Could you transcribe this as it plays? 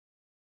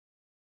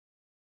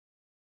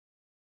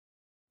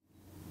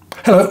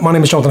Hello, my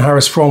name is Jonathan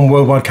Harris from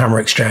Worldwide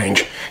Camera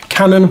Exchange.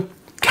 Canon,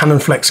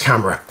 Canonflex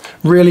camera.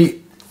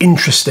 Really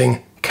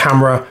interesting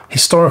camera,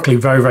 historically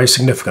very, very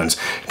significant.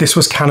 This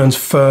was Canon's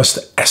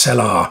first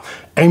SLR,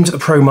 aimed at the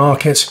pro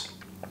market,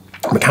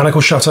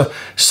 mechanical shutter,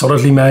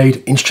 solidly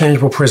made,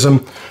 interchangeable prism.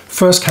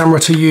 First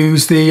camera to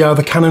use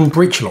the Canon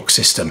breech lock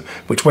system,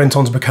 which went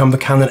on to become the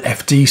Canon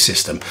FD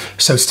system.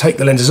 So to take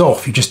the lenses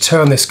off, you just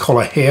turn this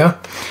collar here,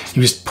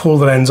 you just pull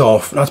the lens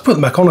off. Now to put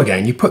them back on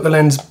again, you put the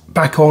lens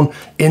back on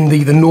in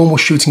the normal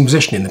shooting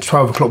position, in the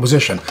 12 o'clock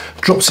position.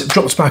 It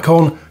drops back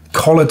on,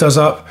 collar does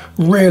up,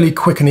 really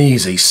quick and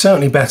easy.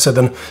 Certainly better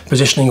than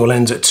positioning your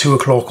lens at 2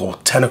 o'clock or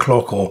 10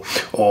 o'clock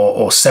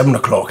or 7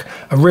 o'clock.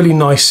 A really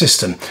nice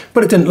system,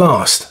 but it didn't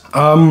last.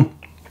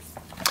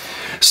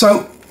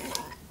 So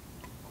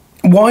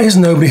why has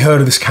nobody heard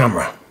of this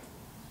camera?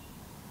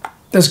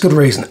 There's a good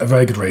reason, a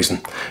very good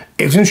reason.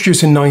 It was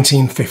introduced in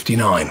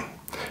 1959.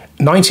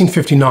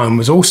 1959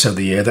 was also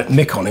the year that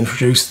Nikon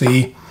introduced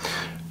the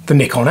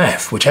Nikon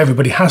F, which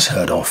everybody has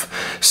heard of.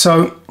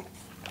 So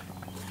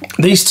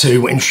these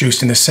two were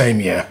introduced in the same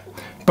year.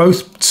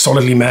 Both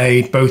solidly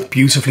made, both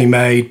beautifully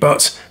made,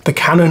 but the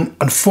Canon,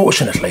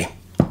 unfortunately,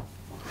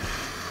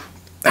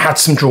 had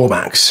some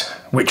drawbacks,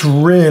 which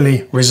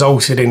really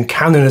resulted in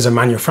Canon as a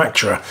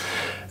manufacturer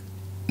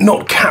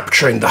not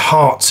capturing the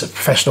hearts of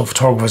professional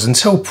photographers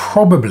until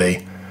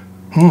probably,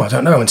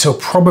 until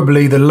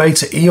probably the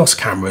later EOS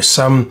cameras,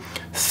 some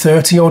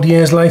 30 odd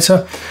years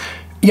later.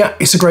 Yeah,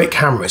 it's a great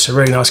camera, it's a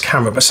really nice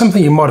camera, but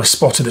something you might have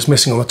spotted that's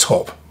missing on the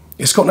top.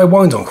 It's got no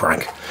wind-on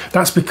crank.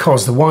 That's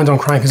because the wind-on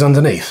crank is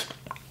underneath.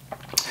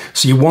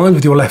 So you wind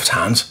with your left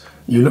hand,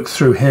 you look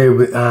through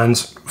here and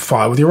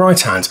fire with your right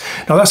hand.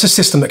 Now that's a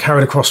system that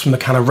carried across from the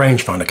Canon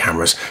rangefinder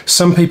cameras.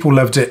 Some people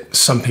loved it,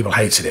 some people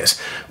hated it.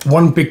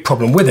 One big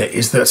problem with it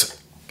is that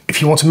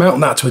if you want to mount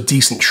that to a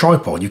decent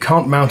tripod, you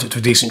can't mount it to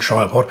a decent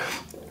tripod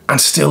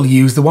and still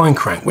use the wind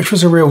crank, which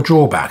was a real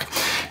drawback.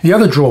 The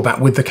other drawback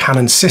with the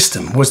Canon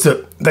system was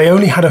that they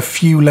only had a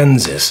few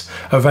lenses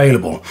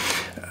available.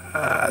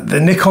 The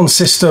Nikon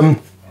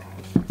system,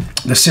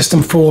 the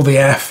system for the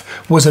F,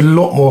 was a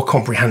lot more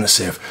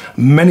comprehensive.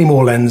 Many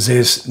more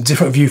lenses,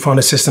 different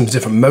viewfinder systems,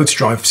 different motor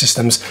drive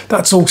systems.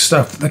 That's all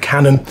stuff that the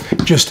Canon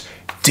just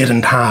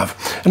didn't have.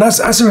 And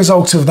as a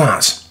result of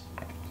that,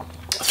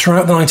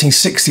 throughout the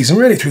 1960s and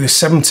really through the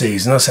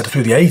 70s, and as I said,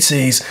 through the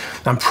 80s,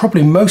 and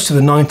probably most of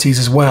the 90s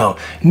as well,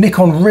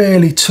 Nikon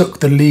really took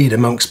the lead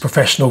amongst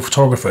professional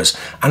photographers.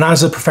 And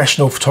as a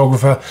professional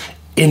photographer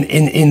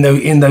in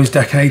those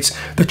decades,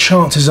 the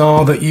chances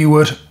are that you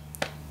would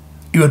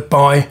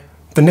buy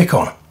the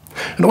Nikon.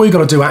 And all you've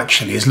got to do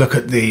actually is look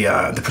at the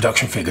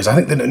production figures. I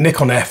think the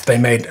Nikon F, they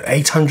made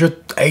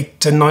 800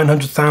 to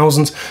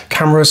 900,000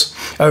 cameras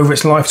over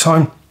its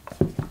lifetime.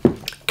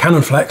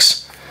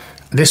 Canonflex,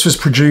 this was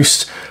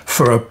produced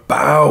for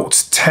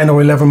about 10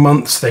 or 11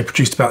 months. They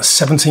produced about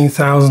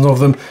 17,000 of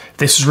them.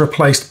 This was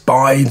replaced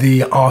by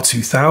the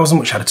R2000,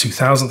 which had a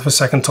 2,000th of a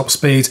second top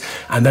speed,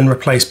 and then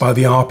replaced by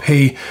the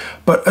RP.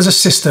 But as a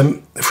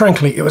system,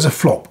 frankly, it was a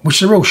flop, which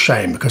is a real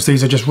shame because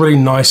these are just really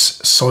nice,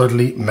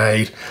 solidly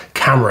made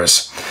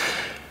cameras.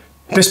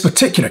 This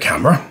particular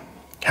camera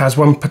has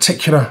one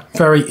particular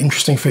very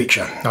interesting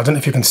feature. I don't know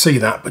if you can see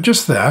that, but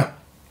just there,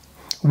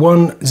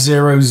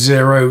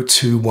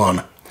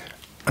 10021.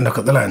 And look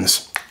at the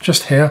lens,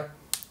 just here,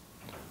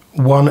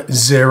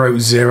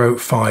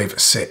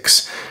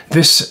 10056.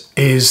 This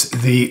is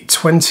the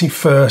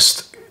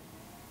 21st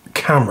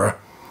camera,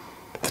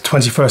 the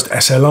 21st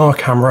SLR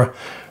camera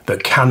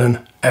that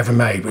Canon ever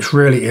made, which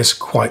really is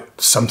quite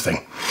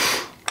something.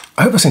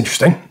 I hope that's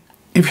interesting.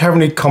 If you have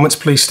any comments,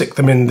 please stick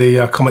them in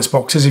the comments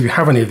boxes. If you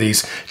have any of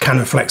these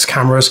Canonflex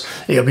cameras,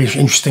 it'll be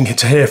interesting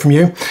to hear from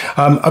you.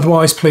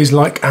 Otherwise, please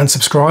like and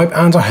subscribe,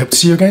 and I hope to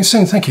see you again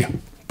soon. Thank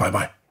you.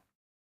 Bye-bye.